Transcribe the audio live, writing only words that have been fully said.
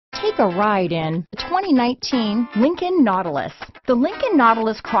Take a ride in the 2019 Lincoln Nautilus. The Lincoln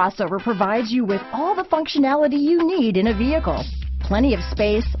Nautilus crossover provides you with all the functionality you need in a vehicle. Plenty of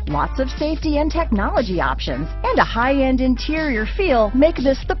space, lots of safety and technology options, and a high-end interior feel make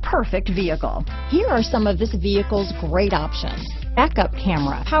this the perfect vehicle. Here are some of this vehicle's great options: backup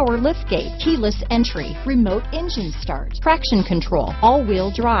camera, power liftgate, keyless entry, remote engine start, traction control,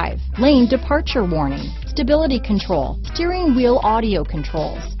 all-wheel drive, lane departure warning, stability control, steering wheel audio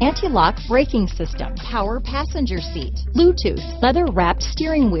controls, anti-lock braking system, power passenger seat, Bluetooth, leather-wrapped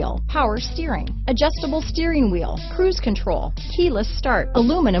steering wheel, power steering, adjustable steering wheel, cruise control, keyless start,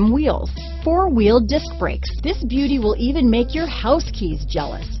 aluminum wheels, four-wheel disc brakes. This beauty will even make your house keys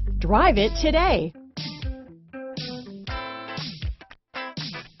jealous. Drive it today.